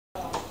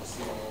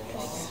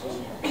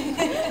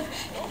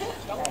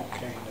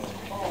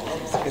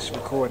It's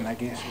recording, I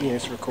guess. Yeah,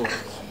 it's recording.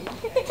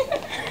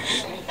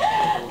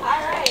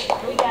 Alright,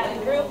 we got a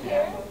group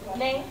here.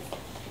 Names?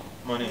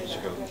 My name is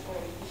Joe.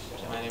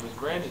 My name is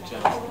Brandon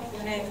Johnson.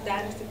 My name is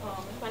Dynasty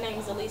Palmer. My name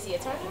is Alicia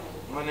Turner.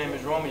 My name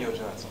is Romeo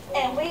Johnson.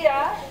 And we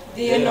are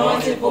The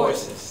Anointed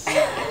Voices. I'm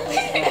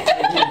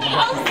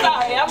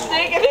sorry, I'm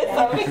thinking this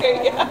over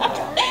here.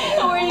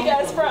 Where are you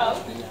guys from?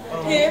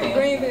 Here,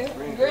 Greenville.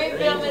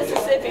 Greenville,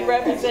 Mississippi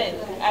representing.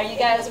 Are you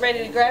guys ready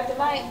to grab the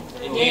mic?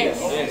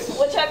 Yes.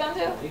 What y'all gonna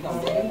do?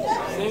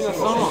 Sing a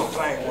song.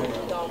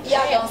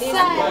 Y'all gonna sing.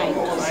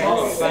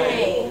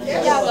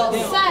 Y'all gonna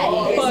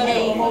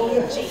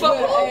sing. For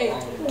who?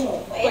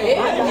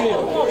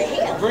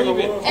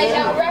 Greenville. And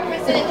y'all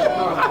represent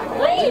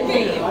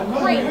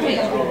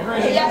Greenville.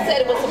 Y'all said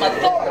it was some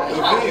authority,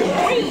 huh?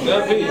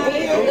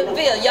 The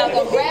Ville. Y'all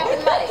gonna grab the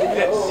mic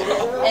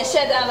and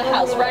shut down the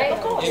house, right?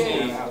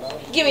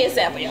 Give me a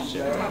sample, y'all.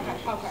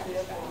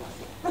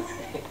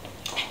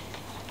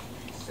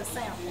 The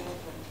sample.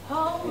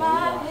 Hold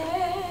my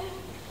hand,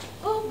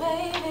 oh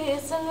baby,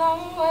 it's a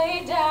long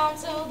way down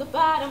to the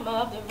bottom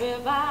of the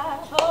river.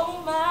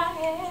 Hold my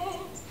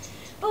hand,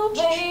 oh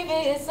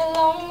baby, it's a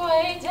long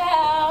way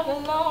down,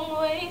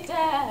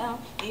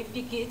 if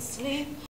you get sleep.